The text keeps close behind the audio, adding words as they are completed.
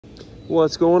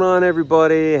What's going on,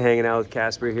 everybody? Hanging out with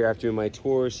Casper here after my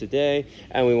tours today,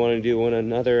 and we want to do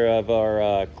another of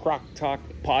our Croc Talk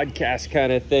podcast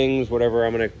kind of things, whatever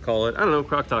I'm going to call it. I don't know,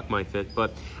 Croc Talk might fit,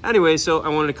 but anyway, so I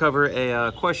wanted to cover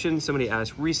a question somebody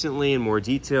asked recently in more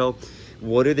detail.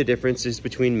 What are the differences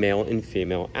between male and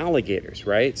female alligators,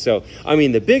 right? So, I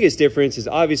mean, the biggest difference is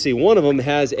obviously one of them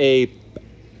has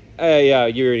yeah,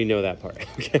 you already know that part,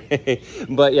 okay?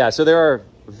 But yeah, so there are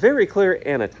very clear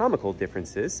anatomical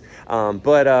differences,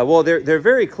 well, they're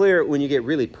very clear when you get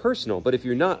really personal, but if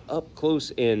you're not up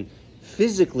close and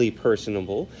physically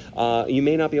personable, you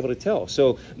may not be able to tell.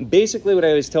 So basically what I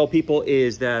always tell people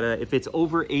is that if it's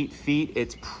over 8 feet,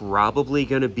 it's probably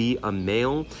going to be a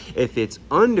male. If it's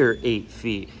under 8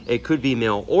 feet, it could be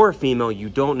male or female. You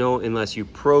don't know unless you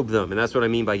probe them, and that's what I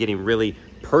mean by getting really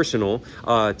personal.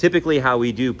 Typically how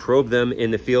we do probe them in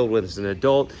the field with an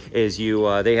adult is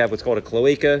they have what's called a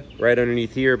cloaca right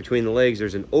underneath here between the legs.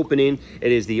 There's an opening.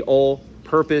 It is the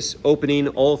all-purpose opening.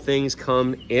 All things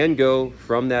come and go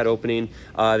from that opening.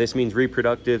 This means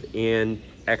reproductive and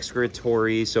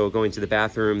excretory, so going to the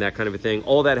bathroom, that kind of a thing.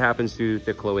 All that happens through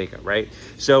the cloaca, right?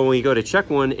 So when we go to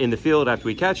check one in the field after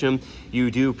we catch them,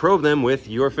 you do probe them with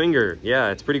your finger.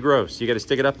 Yeah, it's pretty gross. You got to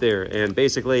stick it up there, and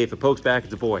basically if it pokes back,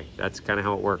 it's a boy. That's kind of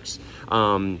how it works.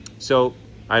 So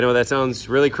I know that sounds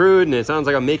really crude and it sounds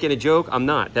like I'm making a joke. I'm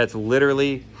not. That's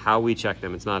literally how we check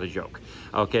them. It's not a joke.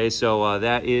 Okay, so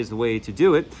that is the way to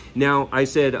do it. Now, I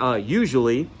said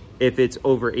usually if it's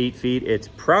over 8 feet, it's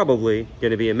probably going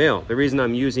to be a male. The reason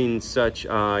I'm using such,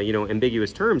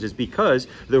 ambiguous terms is because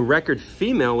the record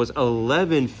female was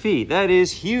 11 feet. That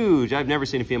is huge. I've never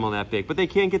seen a female that big, but they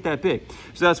can't get that big.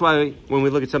 So that's why when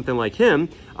we look at something like him,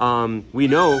 we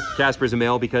know Casper's a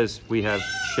male because we have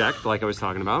checked, like I was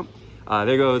talking about.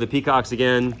 There go the peacocks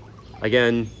again.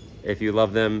 Again, if you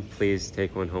love them, please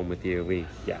take one home with you.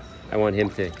 I want him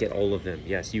to get all of them.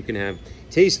 Yes, you can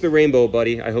taste the rainbow,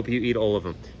 buddy. I hope you eat all of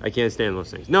them. I can't stand those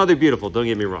things. No, they're beautiful. Don't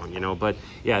get me wrong, but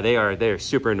yeah, they're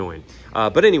super annoying.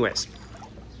 But anyways,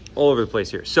 all over the place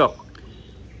here. So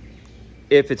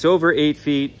if it's over 8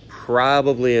 feet,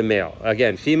 probably a male.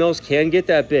 Again, females can get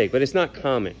that big, but it's not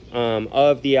common.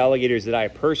 Of the alligators that I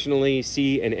personally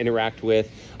see and interact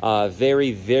with,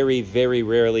 very, very, very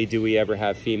rarely do we ever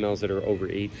have females that are over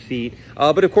 8 feet.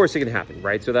 But of course it can happen,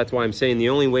 right? So that's why I'm saying the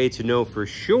only way to know for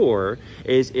sure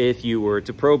is if you were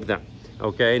to probe them.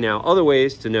 Okay, now other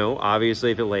ways to know,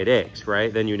 obviously if it laid eggs,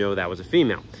 right? Then you know that was a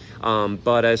female.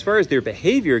 But as far as their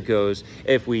behavior goes,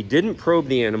 if we didn't probe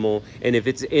the animal, and if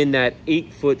it's in that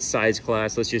 8-foot size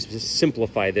class, let's just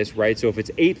simplify this, right? So if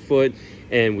it's 8 foot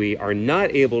and we are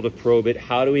not able to probe it,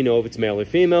 how do we know if it's male or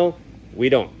female? We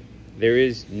don't. There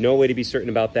is no way to be certain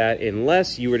about that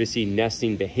unless you were to see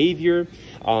nesting behavior.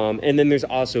 And then there's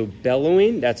also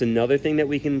bellowing. That's another thing that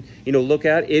we can, look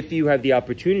at. If you have the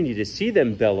opportunity to see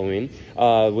them bellowing,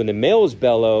 when the males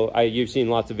bellow, you've seen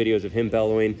lots of videos of him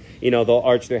bellowing, they'll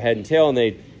arch their head and tail, and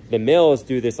the males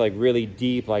do this like really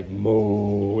deep, like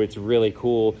moo. It's really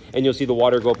cool. And you'll see the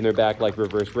water go up in their back like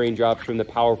reverse raindrops from the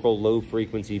powerful low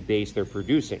frequency bass they're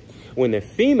producing. When the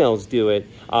females do it,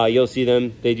 you'll see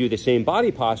them, they do the same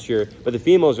body posture, but the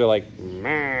females are like,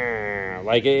 meh.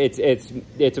 Like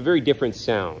it's a very different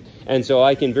sound. And so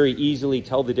I can very easily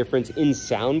tell the difference in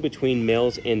sound between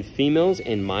males and females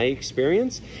in my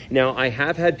experience. Now, I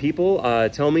have had people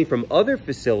tell me from other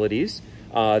facilities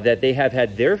that they have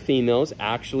had their females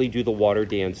actually do the water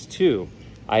dance too.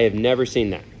 I have never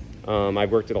seen that.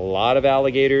 I've worked at a lot of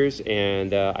alligators,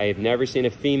 and I have never seen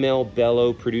a female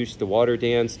bellow produce the water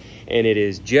dance, and it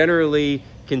is generally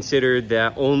considered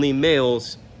that only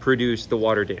males produce the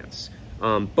water dance.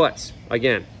 But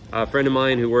again, a friend of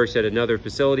mine who works at another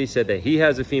facility said that he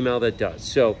has a female that does.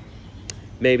 So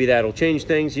maybe that'll change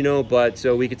things, but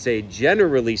so we could say,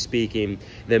 generally speaking,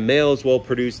 the males will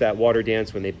produce that water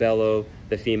dance when they bellow,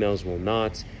 the females will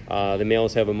not. The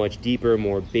males have a much deeper,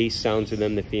 more bass sound to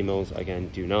them. The females, again,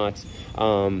 do not.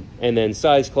 And then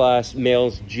size class,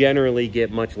 males generally get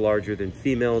much larger than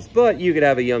females, but you could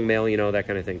have a young male, that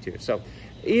kind of thing too. So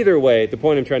either way, the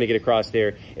point I'm trying to get across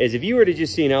there is if you were to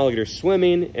just see an alligator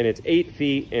swimming and it's 8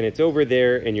 feet and it's over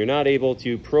there and you're not able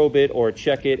to probe it or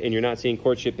check it and you're not seeing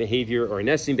courtship behavior or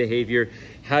nesting behavior,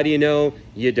 how do you know?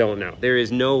 You don't know. There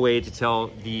is no way to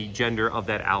tell the gender of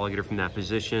that alligator from that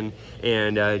position.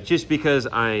 And just because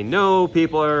I know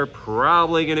people are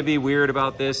probably going to be weird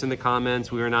about this in the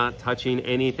comments, we are not touching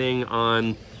anything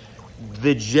on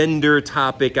the gender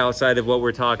topic outside of what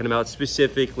we're talking about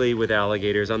specifically with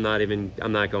alligators. I'm not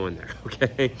going there,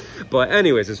 okay? But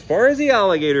anyways, as far as the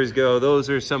alligators go, those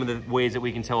are some of the ways that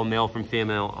we can tell male from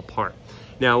female apart.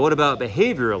 Now, what about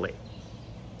behaviorally?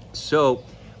 So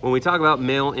when we talk about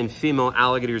male and female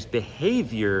alligators'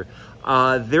 behavior,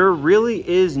 there really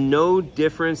is no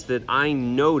difference that I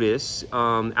notice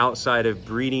outside of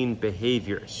breeding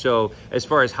behavior. So as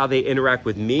far as how they interact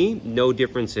with me, no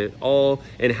difference at all.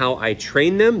 And how I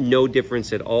train them, no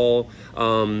difference at all.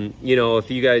 You know,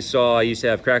 if you guys saw, I used to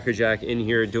have Cracker Jack in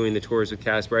here doing the tours with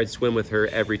Casper. I'd swim with her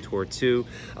every tour too.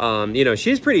 You know,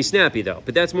 she's pretty snappy though,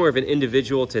 but that's more of an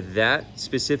individual to that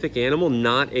specific animal,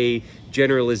 not a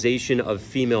generalization of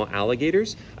female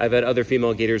alligators. I've had other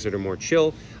female gators that are more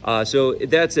chill. So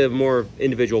that's a more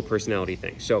individual personality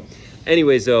thing. So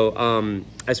anyways, though,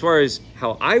 as far as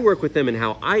how I work with them and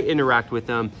how I interact with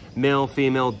them, male,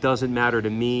 female, doesn't matter to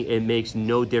me. It makes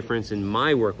no difference in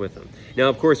my work with them. Now,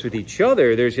 of course, with each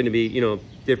other, there's going to be, you know,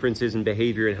 differences in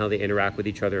behavior and how they interact with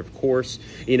each other. Of course,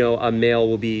 you know, a male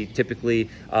will be typically,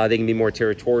 they can be more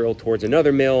territorial towards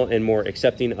another male and more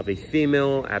accepting of a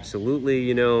female. Absolutely,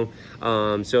 you know.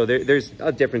 So there's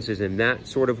differences in that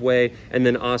sort of way. And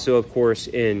then also, of course,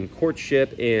 in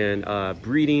courtship and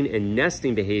breeding and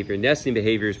nesting behavior. Nesting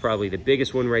behavior is probably the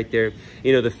biggest one right there.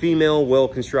 You know, the female will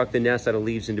construct the nest out of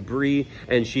leaves and debris,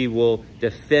 and she will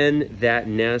defend that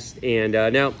nest. And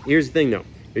now, here's the thing though.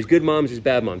 There's good moms, there's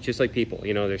bad moms, just like people.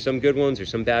 You know, there's some good ones,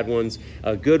 there's some bad ones.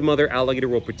 A good mother alligator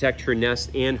will protect her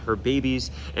nest and her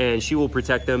babies, and she will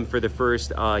protect them for the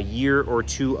first year or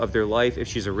two of their life if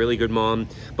she's a really good mom.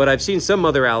 But I've seen some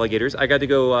mother alligators. I got to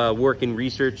go work in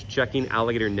research checking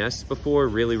alligator nests before.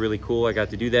 Really, really cool. I got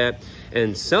to do that.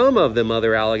 And some of the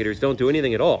mother alligators don't do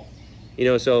anything at all. You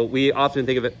know, so we often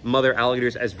think of mother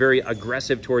alligators as very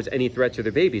aggressive towards any threat to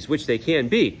their babies, which they can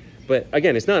be. But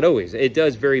again, it's not always. It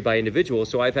does vary by individual.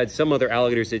 So I've had some other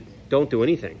alligators that don't do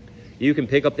anything. You can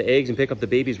pick up the eggs and pick up the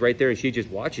babies right there, and she just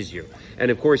watches you. And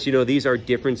of course, you know, these are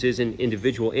differences in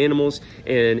individual animals.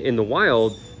 And in the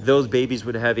wild, those babies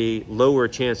would have a lower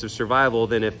chance of survival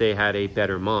than if they had a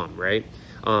better mom, right?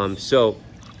 So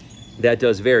that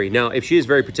does vary. Now, if she is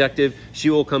very protective, she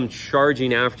will come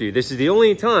charging after you. This is the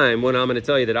only time when I'm going to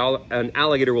tell you that an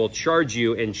alligator will charge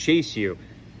you and chase you.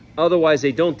 Otherwise,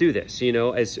 they don't do this, you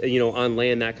know, as you know, on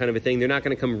land, that kind of a thing. They're not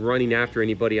going to come running after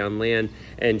anybody on land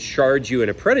and charge you in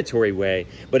a predatory way.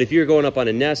 But if you're going up on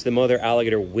a nest, the mother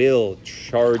alligator will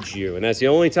charge you. And that's the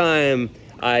only time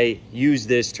I use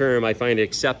this term I find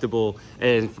acceptable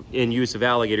and in use of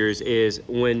alligators is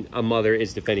when a mother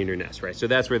is defending her nest, right? So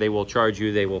that's where they will charge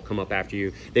you. They will come up after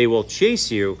you. They will chase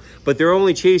you, but they're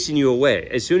only chasing you away.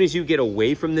 As soon as you get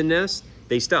away from the nest,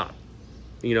 they stop.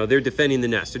 You know, they're defending the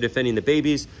nest. They're defending the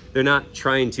babies. They're not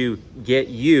trying to get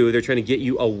you. They're trying to get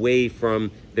you away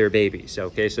from their babies,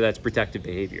 okay? So that's protective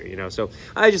behavior, you know? So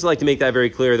I just like to make that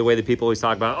very clear, the way that people always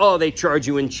talk about, oh, they charge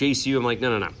you and chase you. I'm like,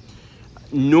 no, no, no.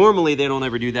 Normally, they don't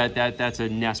ever do that. That's a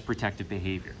nest protective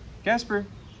behavior. Casper,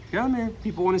 come here.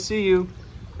 People want to see you.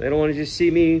 They don't want to just see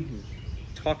me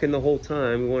talking the whole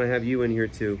time. We want to have you in here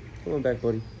too. Come on back,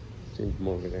 buddy. Send him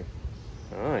over there.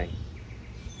 Hi.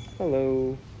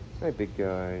 Hello. Hi, big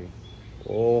guy.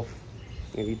 Oh,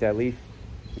 you eat that leaf?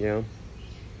 You know?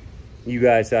 You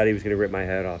guys thought he was going to rip my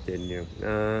head off, didn't you?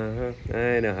 Uh-huh.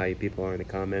 I know how you people are in the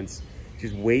comments.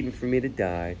 Just waiting for me to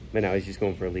die. But now he's just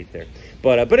going for a leaf there.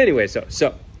 But anyway,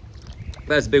 so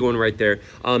that's a big one right there.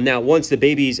 Now, once the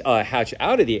babies hatch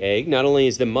out of the egg, not only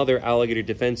is the mother alligator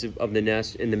defensive of the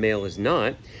nest and the male is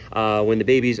not, when the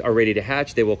babies are ready to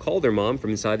hatch, they will call their mom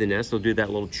from inside the nest. They'll do that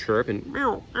little chirp and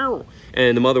meow, meow.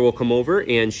 And the mother will come over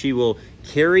and she will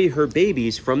carry her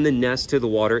babies from the nest to the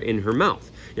water in her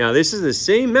mouth. Now, this is the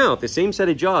same mouth, the same set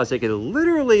of jaws. They can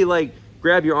literally like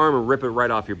grab your arm and rip it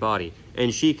right off your body.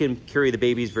 And she can carry the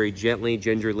babies very gently,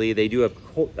 gingerly. They do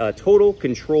have total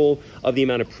control of the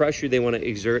amount of pressure they want to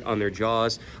exert on their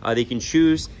jaws. They can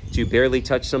choose to barely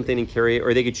touch something and carry it,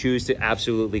 or they could choose to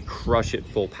absolutely crush it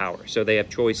full power. So they have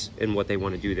choice in what they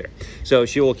want to do there. So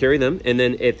she will carry them, and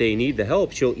then if they need the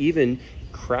help, she'll even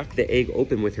crack the egg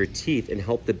open with her teeth and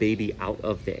help the baby out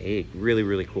of the egg. Really,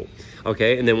 really cool.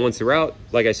 Okay, and then once they're out,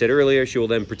 like I said earlier, she will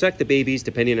then protect the babies,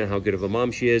 depending on how good of a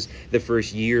mom she is, the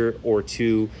first year or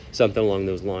two, something along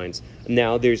those lines.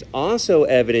 Now, there's also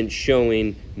evidence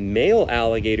showing male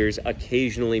alligators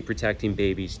occasionally protecting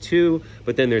babies too,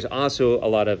 but then there's also a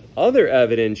lot of other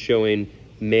evidence showing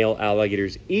male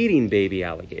alligators eating baby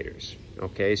alligators.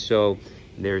 Okay, so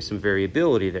there's some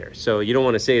variability there. So you don't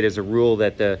want to say it as a rule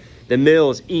that the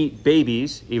males eat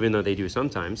babies, even though they do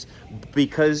sometimes,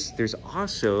 because there's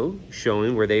also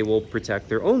showing where they will protect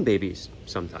their own babies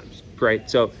sometimes, right?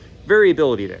 So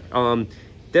variability there.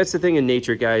 That's the thing in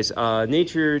nature, guys.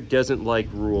 Nature doesn't like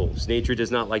rules. Nature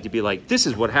does not like to be like, this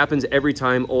is what happens every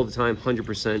time, all the time,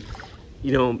 100%.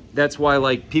 you know, that's why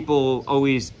like people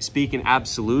always speak in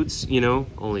absolutes, you know,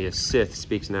 only a Sith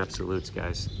speaks in absolutes,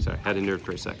 guys. Sorry, I had a nerd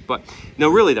for a sec, but no,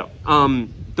 really though,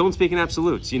 don't speak in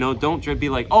absolutes, you know, don't be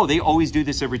like, oh, they always do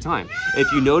this every time. If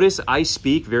you notice, I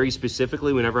speak very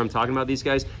specifically whenever I'm talking about these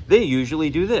guys. They usually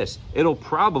do this. It'll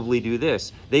probably do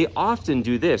this. They often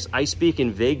do this. I speak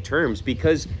in vague terms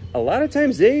because a lot of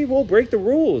times they will break the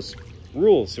rules,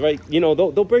 right? You know,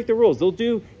 they'll break the rules. They'll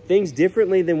do things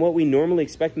differently than what we normally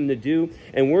expect them to do,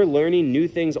 and we're learning new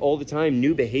things all the time,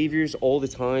 new behaviors all the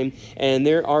time, and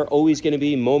there are always going to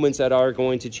be moments that are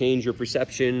going to change your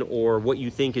perception or what you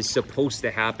think is supposed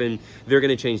to happen. They're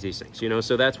going to change these things, you know.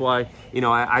 So that's why, you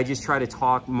know, I just try to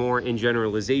talk more in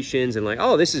generalizations and like,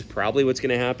 oh, this is probably what's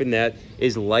going to happen, that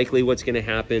is likely what's going to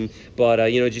happen,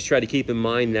 but you know, just try to keep in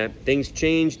mind that things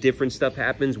change, different stuff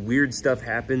happens, weird stuff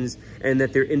happens, and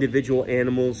that they're individual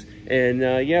animals, and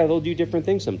yeah, they'll do different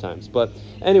things sometimes. But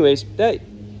anyways, that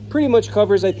pretty much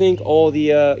covers, I think, all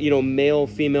the you know, male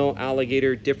female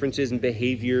alligator differences in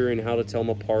behavior and how to tell them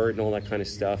apart and all that kind of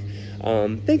stuff.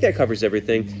 I think that covers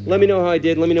everything. Let me know how I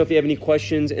did. Let me know if you have any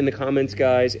questions in the comments,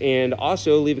 guys, and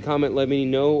also leave a comment. Let me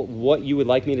know what you would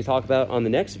like me to talk about on the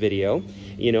next video.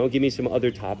 You know, give me some other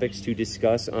topics to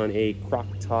discuss on a Croc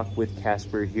Talk with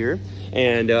Casper here.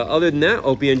 And other than that,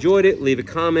 hope you enjoyed it. Leave a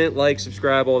comment, like,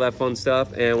 subscribe, all that fun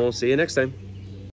stuff, and we'll see you next time.